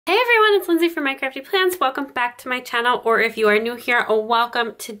Hey everyone, it's Lindsay from My Crafty Plans. Welcome back to my channel, or if you are new here,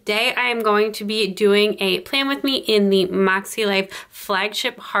 welcome. Today I am going to be doing a plan with me in the Moxie Life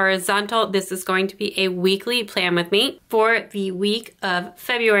flagship horizontal. This is going to be a weekly plan with me for the week of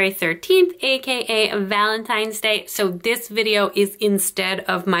February 13th, aka Valentine's Day. So this video is instead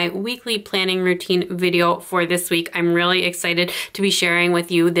of my weekly planning routine video for this week. I'm really excited to be sharing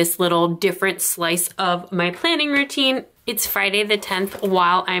with you this little different slice of my planning routine. It's Friday the 10th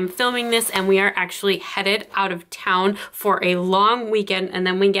while I'm filming this, and we are actually headed out of town for a long weekend. And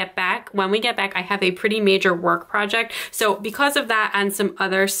then when we get back, I have a pretty major work project. So because of that and some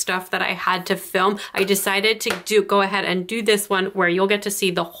other stuff that I had to film, I decided to go ahead and do this one where you'll get to see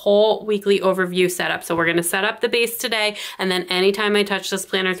the whole weekly overview setup. So we're gonna set up the base today, and then anytime I touch this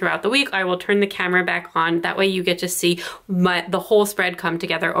planner throughout the week, I will turn the camera back on. That way you get to see the whole spread come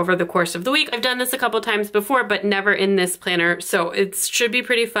together over the course of the week. I've done this a couple times before, but never in this planner, so it should be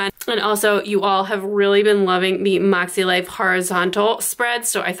pretty fun. And also, you all have really been loving the Moxie Life horizontal spread,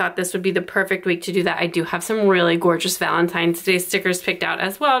 so I thought this would be the perfect week to do that. I do have some really gorgeous Valentine's Day stickers picked out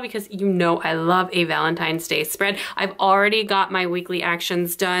as well, because you know I love a Valentine's Day spread. I've already got my weekly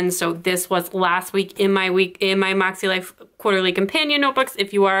actions done, so this was last week in my Moxie Life quarterly companion notebooks.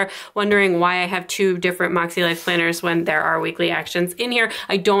 If you are wondering why I have two different Moxie Life planners when there are weekly actions in here,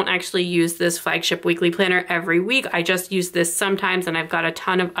 I don't actually use this flagship weekly planner every week. I just use this sometimes, and I've got a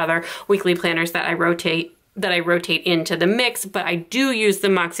ton of other weekly planners that I rotate into the mix, but I do use the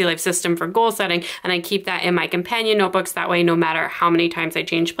Moxie Life system for goal setting, and I keep that in my companion notebooks. That way, no matter how many times I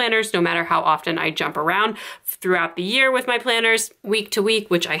change planners, no matter how often I jump around throughout the year with my planners, week to week,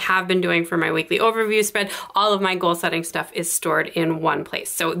 which I have been doing for my weekly overview spread, all of my goal setting stuff is stored in one place.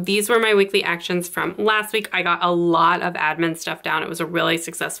 So these were my weekly actions from last week. I got a lot of admin stuff down. It was a really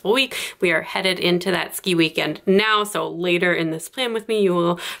successful week. We are headed into that ski weekend now, so later in this plan with me, you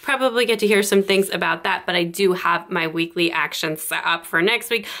will probably get to hear some things about that, but I do have my weekly actions set up for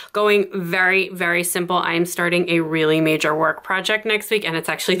next week, going very, very simple. I am starting a really major work project next week, and it's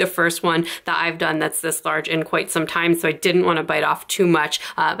actually the first one that I've done that's this large in quite some time, so I didn't want to bite off too much,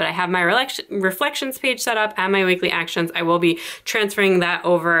 but I have my reflections page set up and my weekly actions. I will be transferring that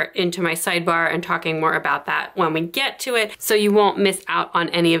over into my sidebar and talking more about that when we get to it, so you won't miss out on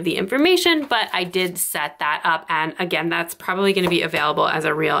any of the information, but I did set that up, and again, that's probably going to be available as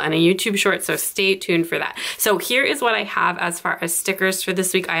a reel and a YouTube short, so stay tuned for that. So here is what I have as far as stickers for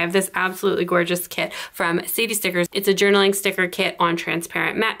this week. I have this absolutely gorgeous kit from Sadie Stickers. It's a journaling sticker kit on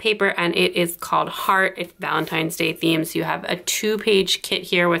transparent matte paper, and it is called Heart. It's Valentine's Day themes. You have a 2-page kit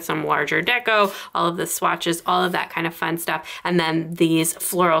here with some larger deco, all of the swatches, all of that kind of fun stuff, and then these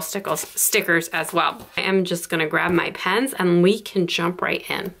floral stickers as well. I am just gonna grab my pens and we can jump right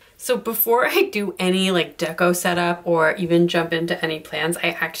in. So before I do any like deco setup or even jump into any plans,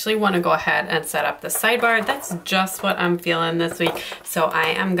 I actually want to go ahead and set up the sidebar. That's just what I'm feeling this week. So I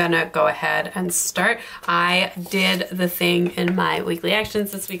am gonna go ahead and start. I did the thing in my weekly actions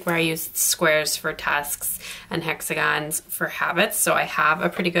this week where I used squares for tasks and hexagons for habits. So I have a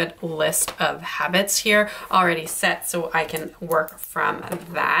pretty good list of habits here already set, so I can work from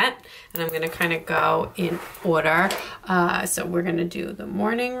that. And I'm gonna kind of go in order. So we're gonna do the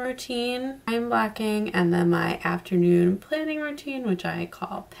morning routine, time blocking, and then my afternoon planning routine, which I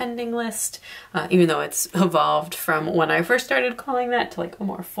call pending list, even though it's evolved from when I first started calling that to like a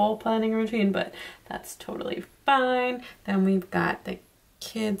more full planning routine, but that's totally fine. Then we've got the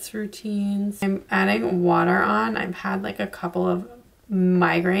kids routines. I'm adding water on. I've had like a couple of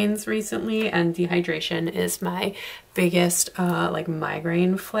migraines recently, and dehydration is my biggest like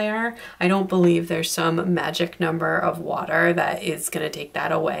migraine flare. I don't believe there's some magic number of water that is gonna take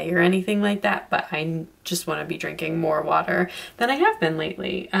that away or anything like that, but I just want to be drinking more water than I have been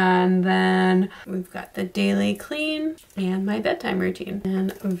lately. And then we've got the daily clean and my bedtime routine,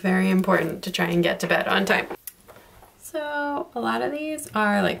 and very important to try and get to bed on time. So a lot of these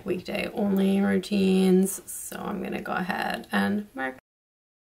are like weekday only routines, so I'm gonna go ahead and mark.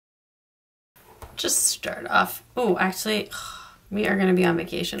 Just start off. Oh, actually, we are gonna be on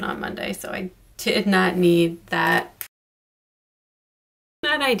vacation on Monday, so I did not need that.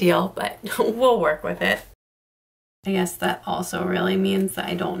 Not ideal, but we'll work with it. I guess that also really means that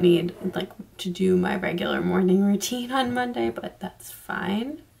I don't need like to do my regular morning routine on Monday, but that's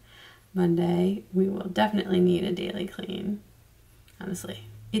fine. Monday, we will definitely need a daily clean. Honestly,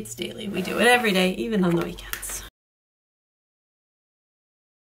 it's daily. We do it every day, even on the weekends.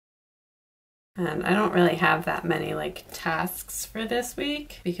 And I don't really have that many like tasks for this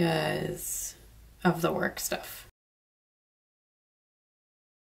week because of the work stuff.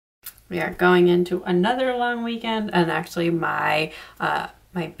 We are going into another long weekend, and actually my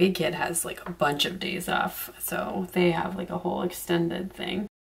my big kid has like a bunch of days off, so they have like a whole extended thing.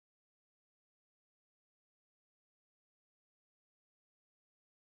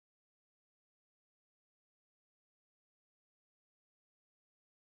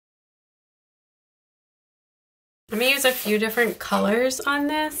 I'm gonna use a few different colors on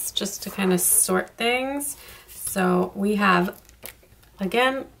this just to kind of sort things. So we have,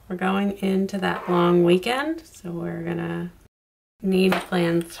 again, we're going into that long weekend, so we're gonna need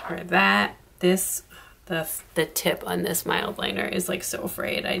plans for that. The tip on this mild liner is like so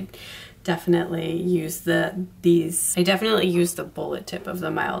frayed. I definitely use the bullet tip of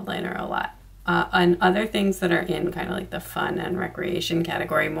the mild liner a lot. On other things that are in kind of like the fun and recreation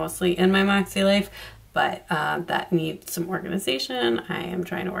category, mostly in my Moxie Life, but that needs some organization. I am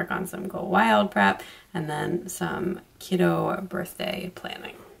trying to work on some Go Wild prep and then some kiddo birthday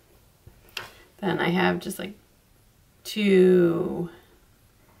planning. Then I have just like 2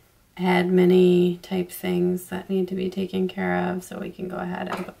 admin-y type things that need to be taken care of, so we can go ahead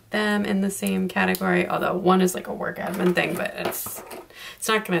and put them in the same category, although one is like a work admin thing, but it's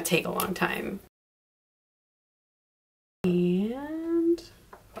not going to take a long time. And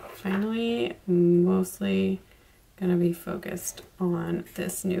finally, mostly going to be focused on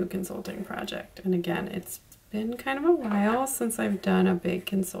this new consulting project. And again, it's been kind of a while since I've done a big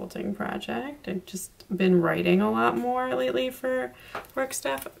consulting project. I've just been writing a lot more lately for work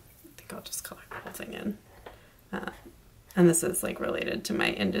stuff. I think I'll just color the whole thing in. And this is like related to my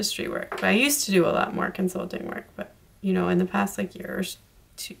industry work. But I used to do a lot more consulting work, but you know, in the past like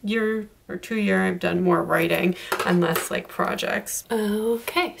two year, I've done more writing and less like projects.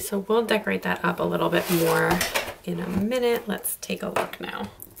 Okay, so we'll decorate that up a little bit more in a minute. Let's take a look now.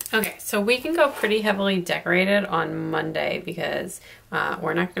 Okay, so we can go pretty heavily decorated on Monday because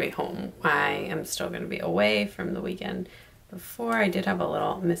we're not gonna be home. I am still gonna be away from the weekend before. I did have a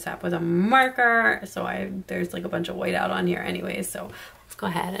little mishap with a marker, so there's like a bunch of white out on here anyways, so let's go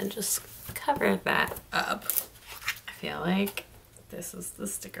ahead and just cover that up. I feel like this is the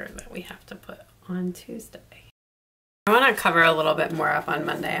sticker that we have to put on Tuesday. I want to cover a little bit more up on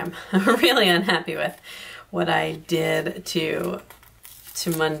Monday. I'm really unhappy with what I did to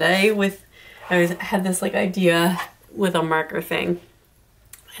Monday. I had this like idea with a marker thing,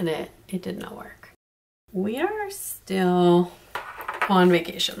 and it did not work. We are still on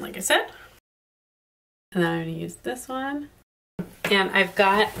vacation, like I said. And then I'm gonna use this one. And I've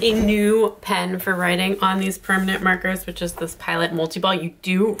got a new pen for writing on these permanent markers, which is this Pilot Multi-Ball. You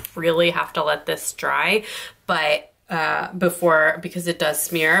do really have to let this dry, but because it does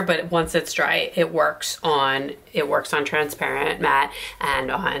smear, but once it's dry, it works on transparent matte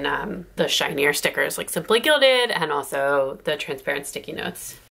and on the shinier stickers like Simply Gilded and also the transparent sticky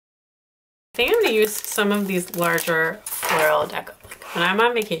notes. I think I'm gonna use some of these larger floral deco. When I'm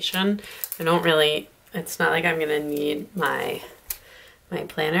on vacation, it's not like I'm gonna need my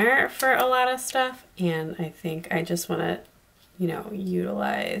planner for a lot of stuff, and I think I just wanna,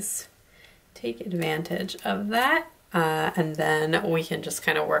 take advantage of that. And then we can just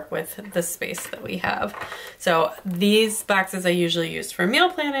kind of work with the space that we have. So these boxes I usually use for meal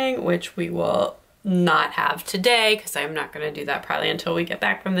planning, which we will not have today because I'm not going to do that probably until we get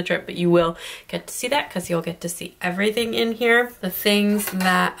back from the trip, but you will get to see that because you'll get to see everything in here. The things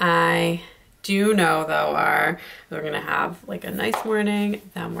that I do know though are we're going to have like a nice morning,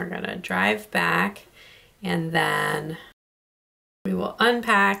 then we're going to drive back, and then we will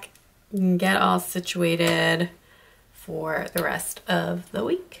unpack and get all situated for the rest of the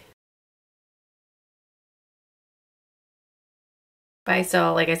week. I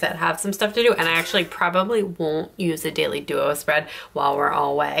still, like I said, have some stuff to do, and I actually probably won't use a daily duo spread while we're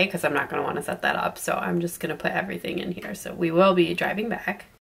all away because I'm not going to want to set that up, so I'm just going to put everything in here. So we will be driving back.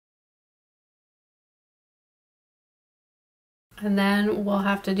 And then we'll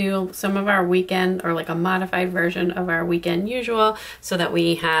have to do some of our weekend, or like a modified version of our weekend usual, so that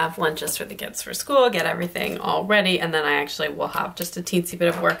we have lunches for the kids for school, get everything all ready, and then I actually will have just a teensy bit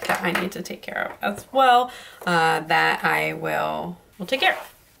of work that I need to take care of as well, that I will take care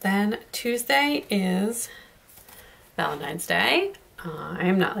of. Then Tuesday is Valentine's Day. I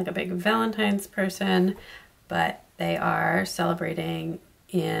am not like a big Valentine's person, but they are celebrating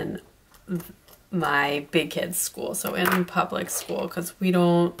in my big kids' school, so in public school, because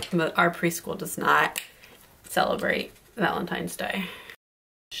our preschool does not celebrate Valentine's Day.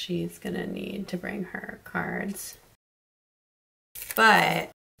 She's gonna need to bring her cards.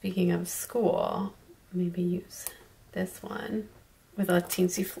 But speaking of school, maybe use this one with a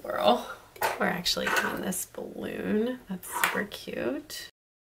teensy floral. We're actually on this balloon. That's super cute.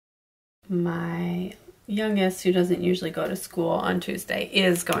 My youngest, who doesn't usually go to school on Tuesday,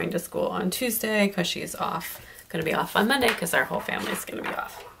 is going to school on Tuesday because she's gonna be off on Monday because our whole family is gonna be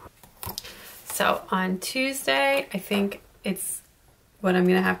off. So on Tuesday, I think what I'm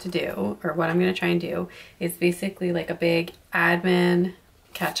gonna have to do, or what I'm gonna try and do, is basically like a big admin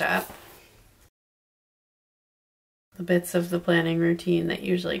catch up. The bits of the planning routine that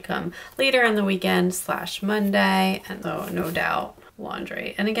usually come later in the weekend / Monday, and so no doubt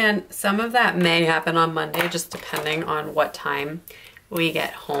laundry. And again, some of that may happen on Monday, just depending on what time we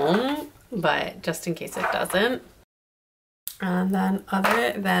get home, but just in case it doesn't. And then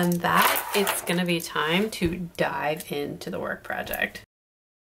other than that, it's gonna be time to dive into the work project.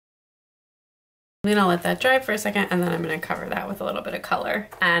 I'm gonna let that dry for a second, and then I'm gonna cover that with a little bit of color.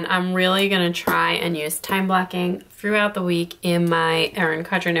 And I'm really gonna try and use time blocking throughout the week in my Erin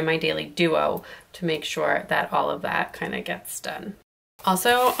quadrant, in my daily duo, to make sure that all of that kind of gets done.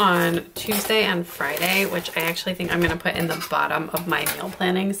 Also on Tuesday and Friday, which I actually think I'm gonna put in the bottom of my meal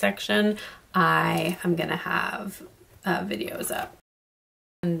planning section, I am gonna have videos up.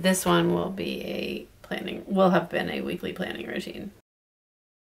 And this one will be will have been a weekly planning routine.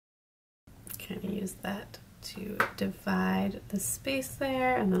 Kind of use that to divide the space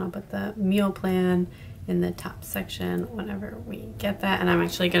there, and then I'll put the meal plan in the top section whenever we get that. And I'm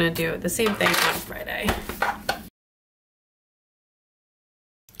actually gonna do the same thing on Friday.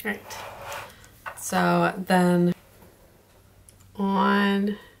 All right, so then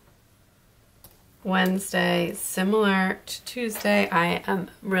on Wednesday, similar to Tuesday, I am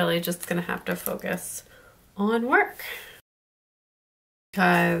really just gonna have to focus on work,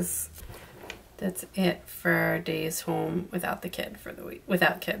 because that's it for days home without kids for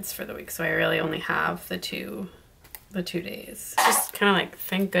the week. So I really only have the two days. Just kind of like,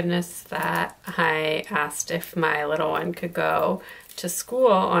 thank goodness that I asked if my little one could go to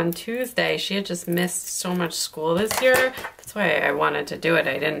school on Tuesday. She had just missed so much school this year. That's why I wanted to do it.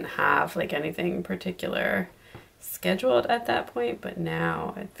 I didn't have like anything particular scheduled at that point, but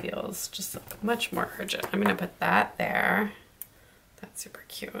now it feels just like much more urgent. I'm gonna put that there. That's super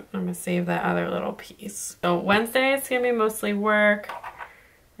cute. I'm gonna save that other little piece. So Wednesday is gonna be mostly work.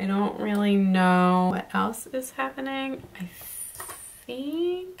 I don't really know what else is happening. I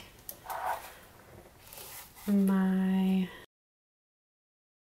think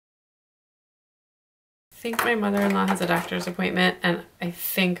my mother-in-law has a doctor's appointment, and I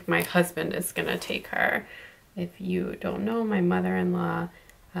think my husband is gonna take her. If you don't know, my mother-in-law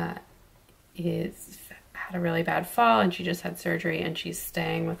had a really bad fall, and she just had surgery, and she's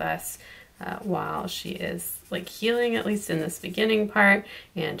staying with us while she is like healing, at least in this beginning part,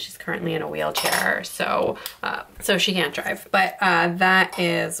 and she's currently in a wheelchair, so she can't drive. But that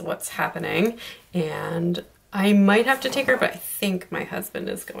is what's happening, and I might have to take her, but I think my husband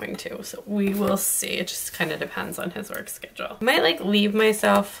is going to, so we will see. It just kind of depends on his work schedule. I might like leave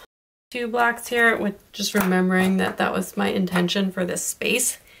myself 2 blocks here with just remembering that that was my intention for this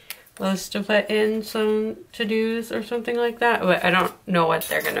space, was to put in some to-dos or something like that, but I don't know what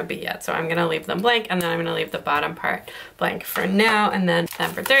they're gonna be yet, so I'm gonna leave them blank, and then I'm gonna leave the bottom part blank for now. And then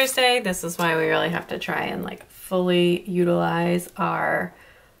for Thursday, this is why we really have to try and like fully utilize our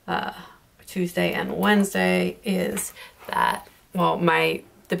Tuesday and Wednesday, is that, well,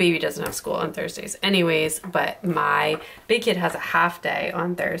 the baby doesn't have school on Thursdays anyways, but my big kid has a half day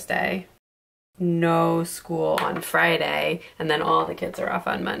on Thursday, no school on Friday, and then all the kids are off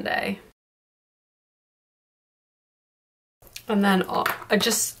on Monday. And then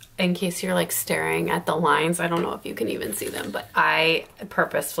just in case you're like staring at the lines, I don't know if you can even see them, but I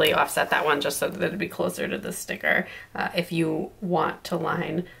purposefully offset that one just so that it'd be closer to the sticker. If you want to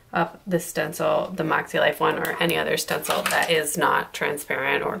line up the stencil, the Moxie Life one, or any other stencil that is not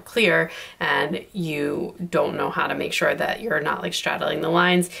transparent or clear, and you don't know how to make sure that you're not like straddling the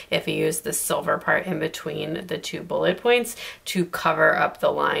lines, if you use the silver part in between the 2 bullet points to cover up the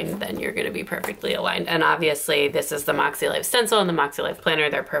line, then you're going to be perfectly aligned. And obviously this is the Moxie Life stencil and the Moxie Life planner,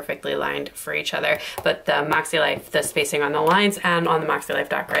 they're perfectly aligned for each other, but the Moxie Life, the spacing on the lines and on the Moxie Life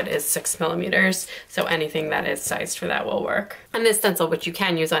dot grid is 6mm, so anything that is sized for that will work. And this stencil, which you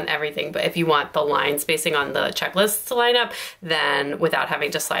can use on everything, but if you want the line spacing on the checklist to line up, then without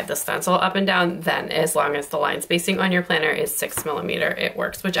having to slide the stencil up and down, then as long as the line spacing on your planner is 6mm, it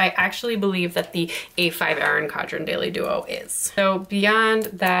works, which I actually believe that the A5 Erin Quadrant Daily Duo is. So beyond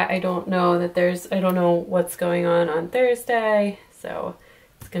that, I don't know what's going on Thursday, so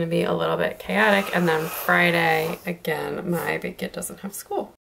it's gonna be a little bit chaotic. And then Friday, again, my big kid doesn't have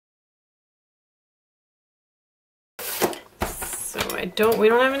school. So we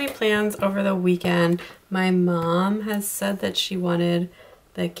don't have any plans over the weekend. My mom has said that she wanted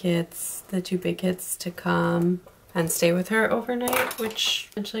the kids, the two big kids, to come and stay with her overnight, which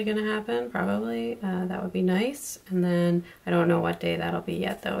is eventually gonna happen, probably. That would be nice. And then I don't know what day that'll be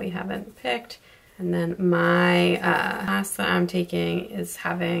yet though, we haven't picked. And then my class that I'm taking is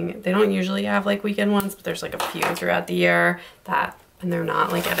having, they don't usually have like weekend ones, but there's like a few throughout the year that, and they're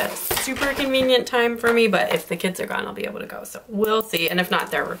not like at a super convenient time for me, but if the kids are gone, I'll be able to go. So we'll see. And if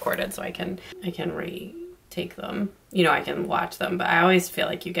not, they're recorded so I can retake them. You know, I can watch them, but I always feel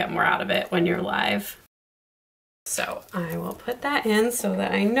like you get more out of it when you're live. So I will put that in so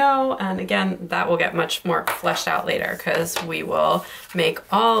that I know, and again, that will get much more fleshed out later because we will make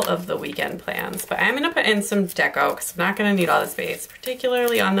all of the weekend plans. But I'm gonna put in some deco because I'm not gonna need all the space,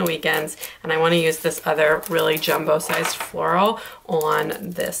 particularly on the weekends, and I wanna use this other really jumbo-sized floral on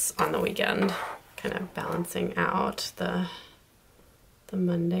this on the weekend, kind of balancing out the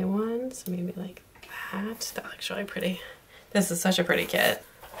Monday one. So maybe like that. That looks really pretty. This is such a pretty kit.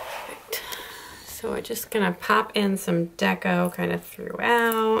 So we're just gonna pop in some deco kind of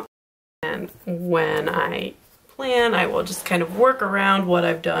throughout. And when I plan, I will just kind of work around what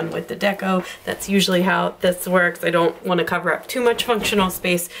I've done with the deco. That's usually how this works. I don't want to cover up too much functional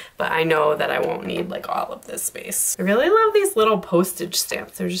space, but I know that I won't need like all of this space. I really love these little postage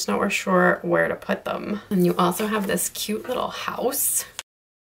stamps. They're just not sure where to put them. And you also have this cute little house.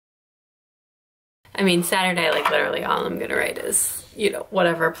 I mean, Saturday, like literally all I'm gonna write is, you know,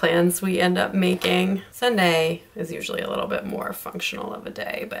 whatever plans we end up making. Sunday is usually a little bit more functional of a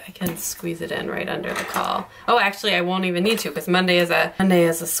day, but I can squeeze it in right under the call. Oh, actually I won't even need to because Monday is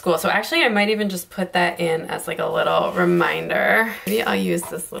a school. So actually I might even just put that in as like a little reminder. Maybe I'll use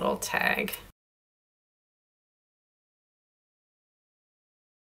this little tag.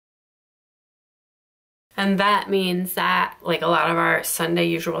 And that means that like a lot of our Sunday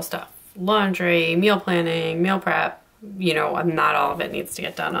usual stuff, laundry, meal planning, meal prep, you know, not all of it needs to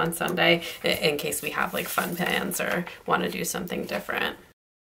get done on Sunday in case we have like fun plans or want to do something different.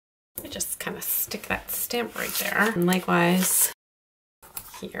 I just kind of stick that stamp right there. And likewise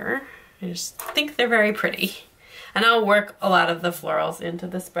here, I just think they're very pretty. And I'll work a lot of the florals into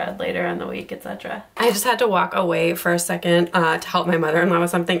the spread later in the week, etc. I just had to walk away for a second to help my mother-in-law with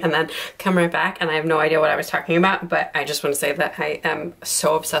something and then come right back, and I have no idea what I was talking about, but I just want to say that I am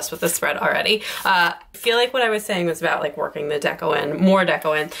so obsessed with the spread already. I feel like what I was saying was about like working the deco in, more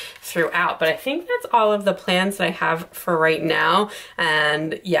deco in throughout, but I think that's all of the plans that I have for right now.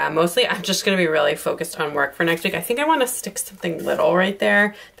 And yeah, mostly I'm just gonna be really focused on work for next week. I think I want to stick something little right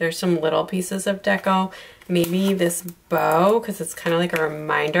there. There's some little pieces of deco. Maybe this bow, because it's kind of like a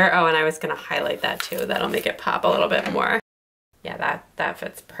reminder. Oh, and I was gonna highlight that too. That'll make it pop a little bit more. Yeah, that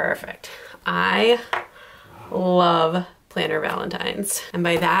fits perfect. I love planner Valentines. And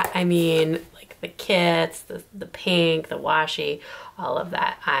by that, I mean like the kits, the pink, the washi, all of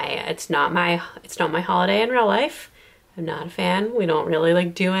that. It's not my holiday in real life. I'm not a fan. We don't really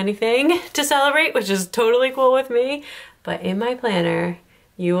like do anything to celebrate, which is totally cool with me. But in my planner,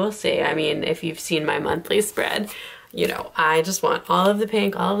 you will see, I mean, if you've seen my monthly spread, you know, I just want all of the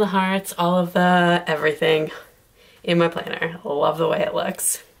pink, all of the hearts, all of the everything in my planner. Love the way it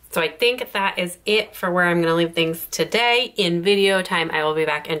looks. So I think that is it for where I'm gonna leave things today. In video time, I will be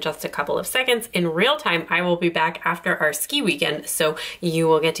back in just a couple of seconds. In real time, I will be back after our ski weekend, so you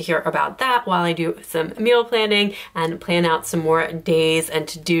will get to hear about that while I do some meal planning and plan out some more days and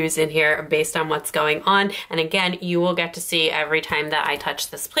to-dos in here based on what's going on. And again, you will get to see every time that I touch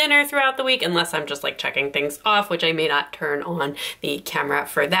this planner throughout the week, unless I'm just like checking things off, which I may not turn on the camera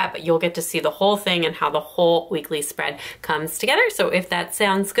for that, but you'll get to see the whole thing and how the whole weekly spread comes together. So if that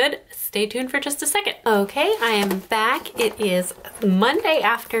sounds good, stay tuned for just a second. Okay, I am back. It is Monday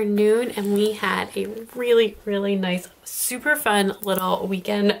afternoon and we had a really, really nice, super fun little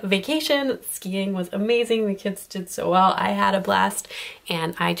weekend vacation. Skiing was amazing. The kids did so well. I had a blast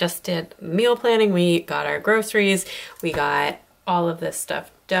and I just did meal planning. We got our groceries. We got all of this stuff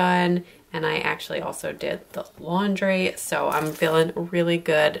done. And I actually also did the laundry, so I'm feeling really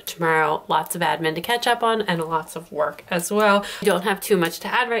good. Tomorrow, lots of admin to catch up on and lots of work as well. I don't have too much to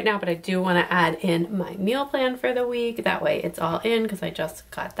add right now, but I do want to add in my meal plan for the week. That way it's all in because I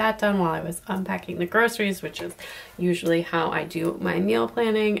just got that done while I was unpacking the groceries, which is usually how I do my meal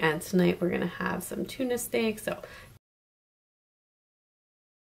planning. And tonight we're gonna have some tuna steak, so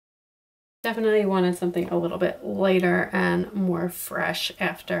definitely wanted something a little bit lighter and more fresh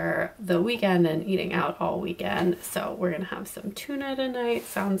after the weekend and eating out all weekend. So we're gonna have some tuna tonight.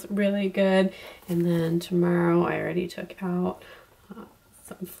 Sounds really good. And then tomorrow I already took out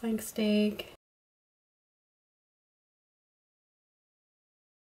some flank steak.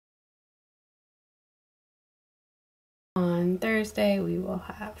 On on Thursday we will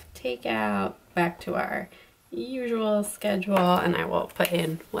have takeout, back to our usual schedule, and I will put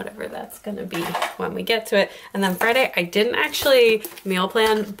in whatever that's gonna be when we get to it. And then Friday, I didn't actually meal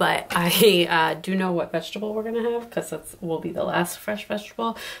plan, but I do know what vegetable we're gonna have because that will be the last fresh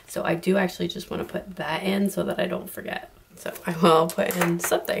vegetable. So I do actually just want to put that in so that I don't forget. So I will put in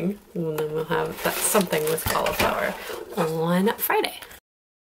something, and then we'll have that something with cauliflower on Friday.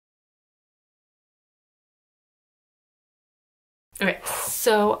 Okay,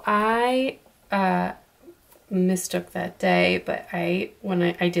 so I mistook that day, but when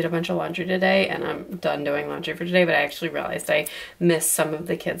I did a bunch of laundry today, and I'm done doing laundry for today, but I actually realized I missed some of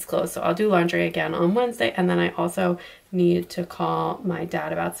the kids' clothes. So I'll do laundry again on Wednesday, and then I also need to call my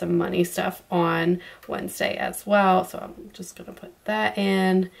dad about some money stuff on Wednesday as well. So I'm just gonna put that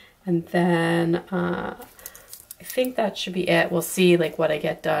in, and then I think that should be it. We'll see like what I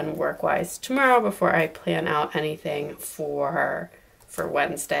get done work-wise tomorrow before I plan out anything for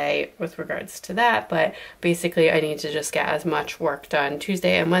Wednesday with regards to that. But basically I need to just get as much work done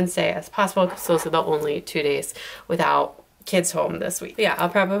Tuesday and Wednesday as possible because those are the only 2 days without kids home this week. Yeah, I'll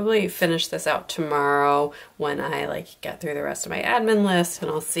probably finish this out tomorrow when I like get through the rest of my admin list, and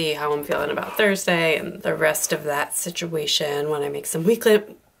I'll see how I'm feeling about Thursday and the rest of that situation when I make some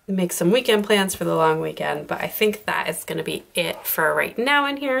weekend plans for the long weekend. But I think that is going to be it for right now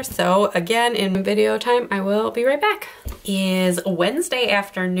in here. So again, in video time, I will be right back. It is Wednesday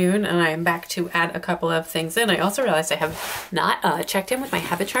afternoon, and I'm back to add a couple of things in. I also realized I have not checked in with my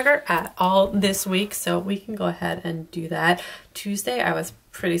habit tracker at all this week, so we can go ahead and do that. Tuesday, I was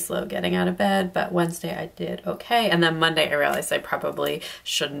pretty slow getting out of bed, but Wednesday I did okay. And then Monday I realized I probably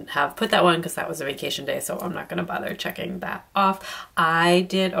shouldn't have put that one because that was a vacation day, so I'm not going to bother checking that off. I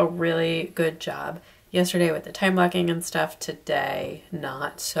did a really good job yesterday with the time blocking and stuff. Today,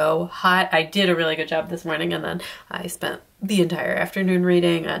 not so hot. I did a really good job this morning, and then I spent the entire afternoon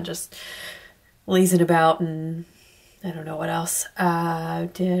reading and just lazing about, and I don't know what else.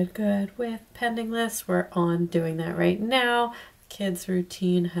 Did good with pending lists. We're on doing that right now. Kids'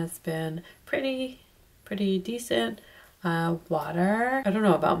 routine has been pretty decent. Water, I don't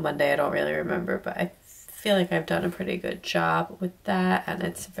know about Monday, I don't really remember, but I feel like I've done a pretty good job with that, and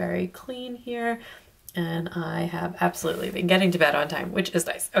it's very clean here, and I have absolutely been getting to bed on time, which is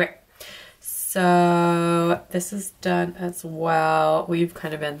nice. Okay, so this is done as well. We've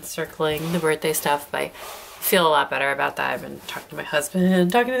kind of been circling the birthday stuff, but I feel a lot better about that. I've been talking to my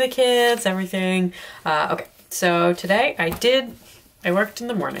husband, talking to the kids, everything. Okay. So today I worked in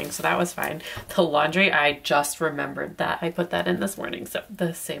the morning, so that was fine. The laundry, I just remembered that I put that in this morning. So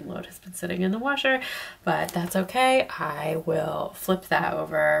the same load has been sitting in the washer, but that's okay. I will flip that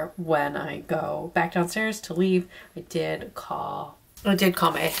over when I go back downstairs to leave. I did call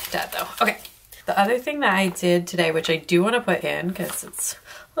my dad though. Okay. The other thing that I did today, which I do want to put in because it's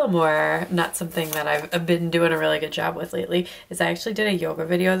a little more not something that I've been doing a really good job with lately, is I actually did a yoga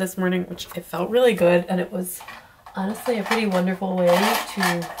video this morning, which it felt really good, and it was honestly a pretty wonderful way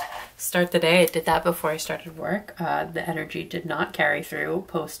to start the day. I did that before I started work. The energy did not carry through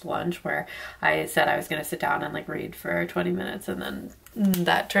post lunch, where I said I was going to sit down and like read for 20 minutes, and then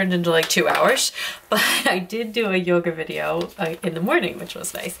that turned into like 2 hours. But I did do a yoga video in the morning, which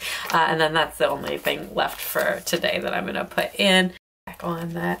was nice. And then that's the only thing left for today that I'm going to put in. Back on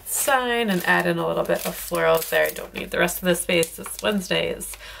that sign and add in a little bit of florals there. I don't need the rest of the space. This Wednesday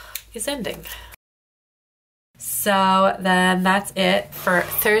is ending. So then that's it for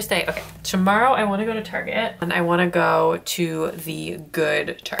Thursday. Okay, tomorrow I want to go to Target, and I want to go to the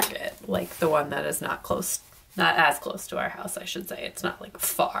good Target, like the one that is not as close to our house, I should say. It's not like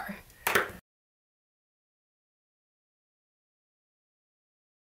far.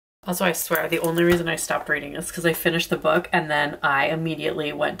 Also, I swear, the only reason I stopped reading is because I finished the book, and then I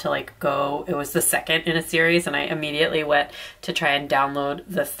immediately went to like it was the second in a series, and I immediately went to try and download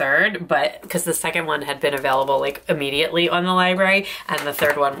the third, but because the second one had been available like immediately on the library, and the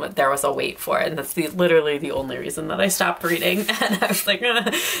third one, there was a wait for it, and that's literally the only reason that I stopped reading. And I was like,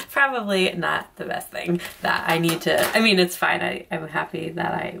 probably not the best thing that I need to, I mean, it's fine. I'm happy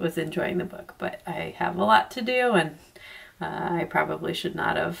that I was enjoying the book, but I have a lot to do, and I probably should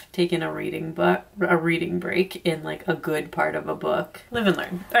not have taken a reading break in like a good part of a book. Live and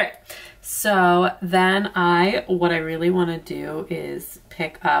learn. All right. So then what I really want to do is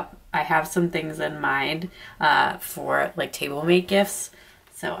pick up, I have some things in mind for like table mate gifts.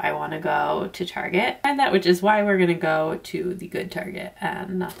 So I want to go to Target, and that, which is why we're gonna go to the good Target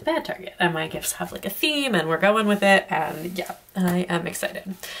and not the bad Target. And my gifts have like a theme and we're going with it, and yeah, I am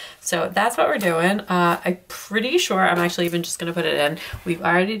excited. So that's what we're doing. I'm pretty sure I'm actually even just gonna put it in. We've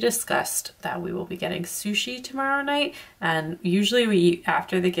already discussed that we will be getting sushi tomorrow night, and usually we eat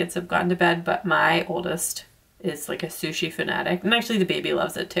after the kids have gone to bed, but my oldest is like a sushi fanatic, and actually the baby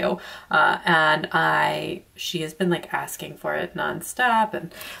loves it too, and she has been like asking for it nonstop,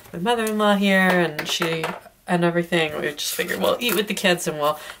 and my mother-in-law here and everything, we just figured we'll eat with the kids and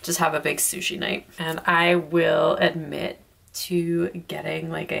we'll just have a big sushi night. And I will admit to getting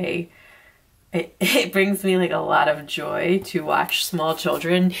like it brings me like a lot of joy to watch small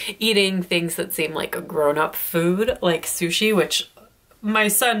children eating things that seem like a grown-up food, like sushi, which my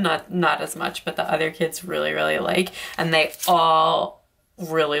son not as much, but the other kids really like, and they all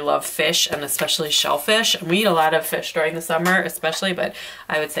really love fish, and especially shellfish. And we eat a lot of fish during the summer especially, but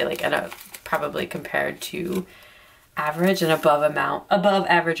I would say like probably compared to average and above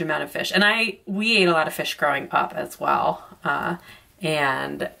average amount of fish. And we ate a lot of fish growing up as well,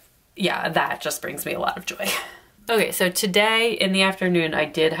 and yeah, that just brings me a lot of joy. Okay, so today in the afternoon, I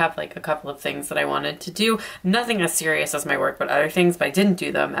did have like a couple of things that I wanted to do. Nothing as serious as my work, but other things, but I didn't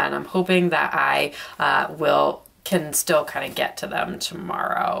do them. And I'm hoping that I can still kind of get to them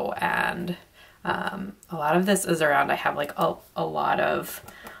tomorrow. And a lot of this is around, I have like a lot of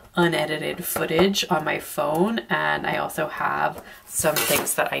unedited footage on my phone. And I also have some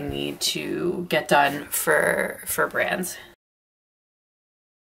things that I need to get done for brands.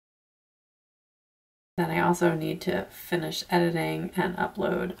 Then I also need to finish editing and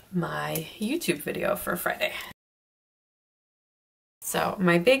upload my YouTube video for Friday. So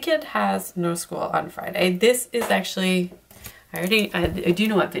my big kid has no school on Friday. This is actually, I do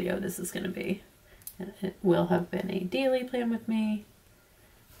know what video this is going to be. It will have been a daily plan with me,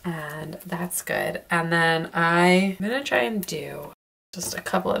 and that's good. And then I'm going to try and do just a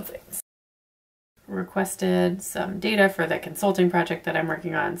couple of things. Requested some data for the consulting project that I'm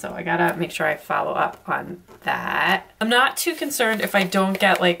working on, so I gotta make sure I follow up on that. I'm not too concerned if I don't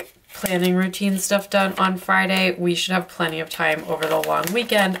get like planning routine stuff done on Friday. We should have plenty of time over the long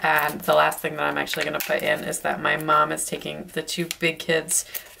weekend. And the last thing that I'm actually gonna put in is that my mom is taking the two big kids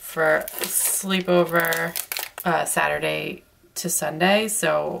for sleepover Saturday to Sunday,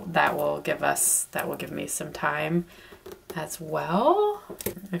 so that will give me some time as well.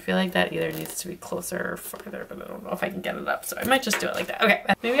 I feel like that either needs to be closer or farther, but I don't know if I can get it up, so I might just do it like that. Okay,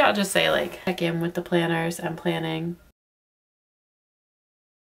 maybe I'll just say like check in with the planners and planning.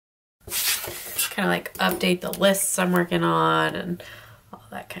 Kind of like update the lists I'm working on and all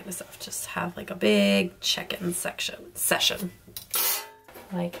that kind of stuff. Just have like a big check-in session.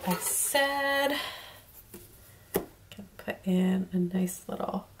 Like I said, can put in a nice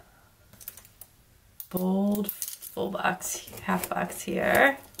little bold full box, half box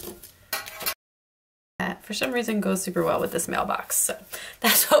here. That for some reason goes super well with this mailbox, so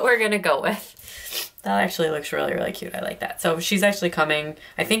that's what we're gonna go with. That actually looks really cute. I like that. So she's actually coming,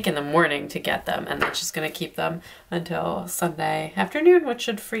 I think, in the morning to get them, and then she's gonna keep them until Sunday afternoon, which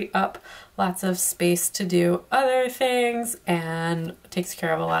should free up lots of space to do other things and takes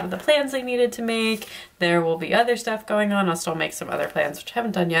care of a lot of the plans I needed to make. There will be other stuff going on. I'll still make some other plans, which I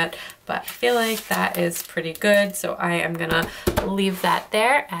haven't done yet, but I feel like that is pretty good. So I am gonna leave that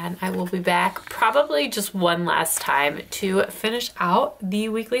there, and I will be back probably just one last time to finish out the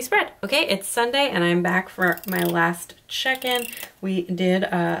weekly spread. Okay, it's Sunday and I'm back for my last check-in. We did,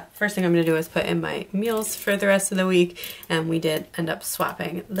 first thing I'm gonna do is put in my meals for the rest of the week, and we did end up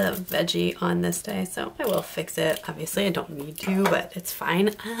swapping the veggie on this day, so I will fix it. Obviously I don't need to, but it's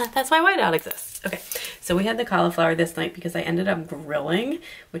fine. That's why whiteout exists. Okay, so we had the cauliflower this night because I ended up grilling,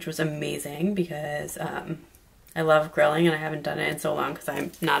 which was amazing because I love grilling and I haven't done it in so long because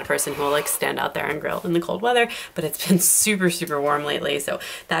I'm not a person who will like stand out there and grill in the cold weather, but it's been super warm lately, so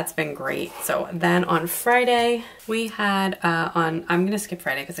that's been great. So then on Friday we had I'm gonna skip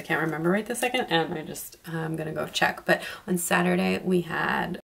Friday because I can't remember right this second, and I'm gonna go check, but on Saturday we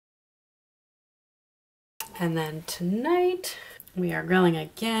had, and then tonight we are grilling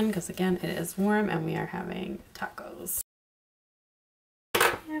again because again it is warm, and we are having tacos.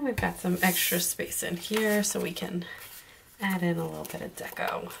 And we've got some extra space in here so we can add in a little bit of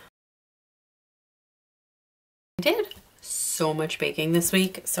deco. I did so much baking this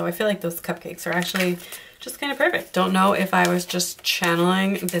week, so I feel like those cupcakes are actually just kind of perfect. Don't know if I was just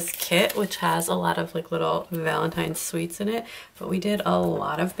channeling this kit, which has a lot of like little Valentine sweets in it, but we did a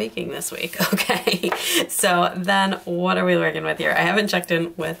lot of baking this week. Okay, so then what are we working with here? I haven't checked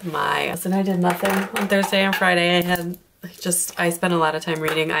in with my, and I did nothing on Thursday and Friday. I had I spent a lot of time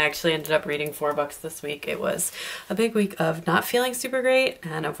reading. I actually ended up reading 4 books this week. It was a big week of not feeling super great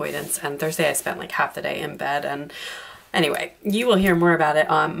and avoidance, and Thursday I spent like half the day in bed. And anyway, you will hear more about it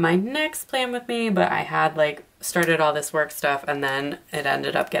on my next plan with me, but I had like started all this work stuff and then it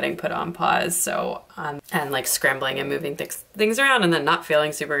ended up getting put on pause. So, and like scrambling and moving things around and then not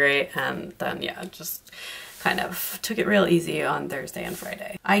feeling super great. And then yeah, just kind of took it real easy on Thursday and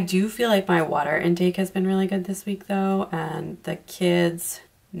Friday. I do feel like my water intake has been really good this week though, and the kids,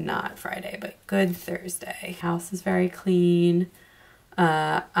 not Friday, but good Thursday. House is very clean.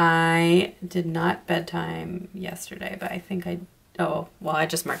 I did not bedtime yesterday, but I think oh, well, I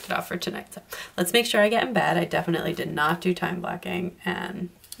just marked it off for tonight. So let's make sure I get in bed. I definitely did not do time blocking, and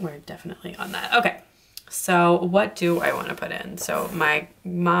we're definitely on that. Okay. So what do I want to put in? So my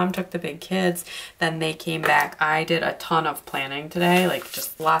mom took the big kids, then they came back. I did a ton of planning today, like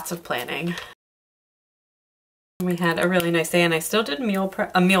just lots of planning. We had a really nice day, and I still did meal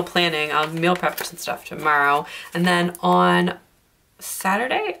planning. I'll meal prep some stuff tomorrow. And then on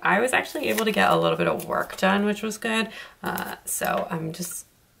Saturday, I was actually able to get a little bit of work done, which was good. So I'm just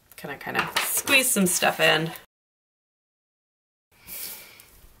gonna kind of squeeze some stuff in.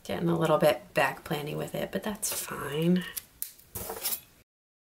 Getting a little bit back planning with it, but that's fine.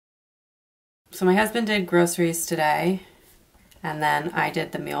 So my husband did groceries today, and then I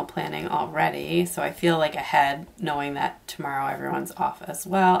did the meal planning already. So I feel like ahead knowing that tomorrow everyone's off as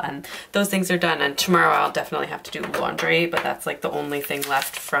well, and those things are done. And tomorrow I'll definitely have to do laundry, but that's like the only thing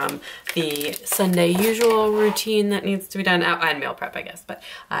left from the Sunday usual routine that needs to be done. And meal prep, I guess, but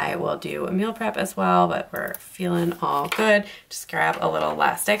I will do a meal prep as well. But we're feeling all good. Just grab a little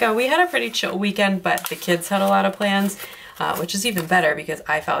last Eggo. We had a pretty chill weekend, but the kids had a lot of plans. Which is even better because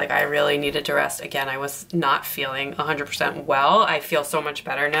I felt like I really needed to rest. Again, I was not feeling 100% well. I feel so much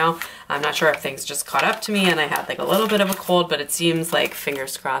better now. I'm not sure if things just caught up to me and I had like a little bit of a cold, but it seems like,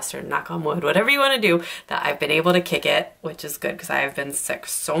 fingers crossed or knock on wood, whatever you want to do, that I've been able to kick it, which is good because I have been sick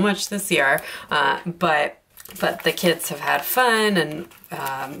so much this year. But the kids have had fun, and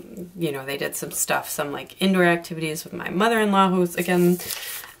you know, they did some stuff, some like indoor activities with my mother-in-law, who's again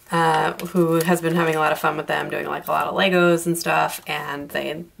who has been having a lot of fun with them, doing like a lot of Legos and stuff. And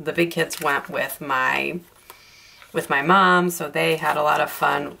the big kids went with my mom, so they had a lot of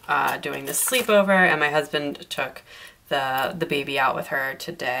fun doing the sleepover. And my husband took the baby out with her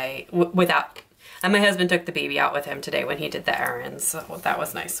today. And my husband took the baby out with him today when he did the errands, so that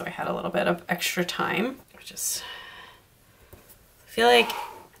was nice. So I had a little bit of extra time. I feel like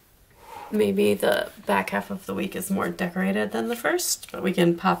maybe the back half of the week is more decorated than the first, but we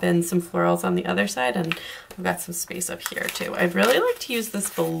can pop in some florals on the other side, and I've got some space up here too. I'd really like to use this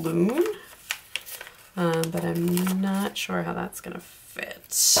balloon, but I'm not sure how that's gonna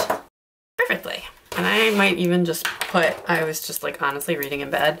fit perfectly. And I might even just I was just like honestly reading in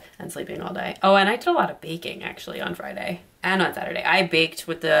bed and sleeping all day. Oh, and I did a lot of baking actually on Friday and on Saturday. I baked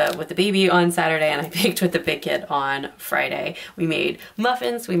with the baby on Saturday, and I baked with the big kid on Friday. We made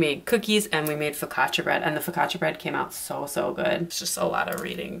muffins, we made cookies, and we made focaccia bread, and the focaccia bread came out so good. It's just a lot of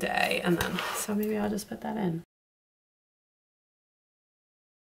reading day, and then so maybe I'll just put that in.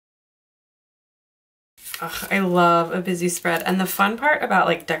 Ugh, I love a busy spread, and the fun part about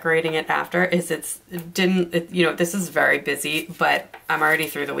like decorating it after is you know, this is very busy, but I'm already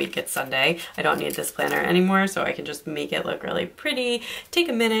through the week. It's Sunday. I don't need this planner anymore, so I can just make it look really pretty, take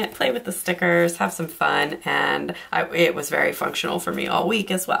a minute, play with the stickers, have some fun, and it was very functional for me all week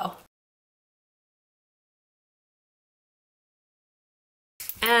as well.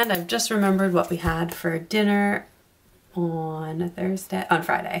 And I've just remembered what we had for dinner on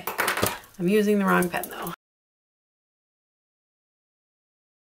Friday. I'm using the wrong pen though.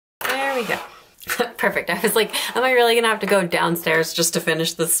 There we go. Perfect. I was like, am I really gonna have to go downstairs just to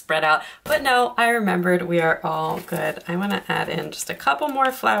finish this spread out? But no, I remembered we are all good. I wanna add in just a couple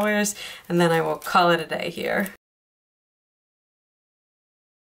more flowers, and then I will call it a day here.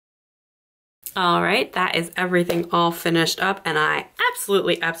 All right, that is everything all finished up, and I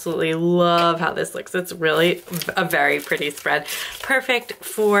absolutely love how this looks. It's really a very pretty spread. Perfect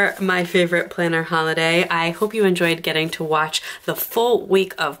for my favorite planner holiday. I hope you enjoyed getting to watch the full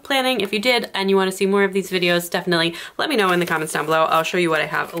week of planning. If you did and you want to see more of these videos, definitely let me know in the comments down below. I'll show you what I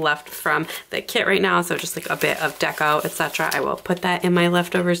have left from the kit right now, so just like a bit of deco, etc. I will put that in my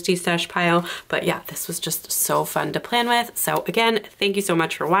leftovers de-stash pile. But yeah, this was just so fun to plan with. So again, thank you so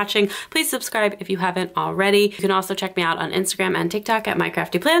much for watching. Please subscribe if you haven't already. You can also check me out on Instagram and TikTok at My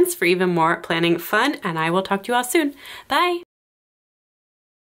Crafty Plans for even more planning fun, and I will talk to you all soon. Bye!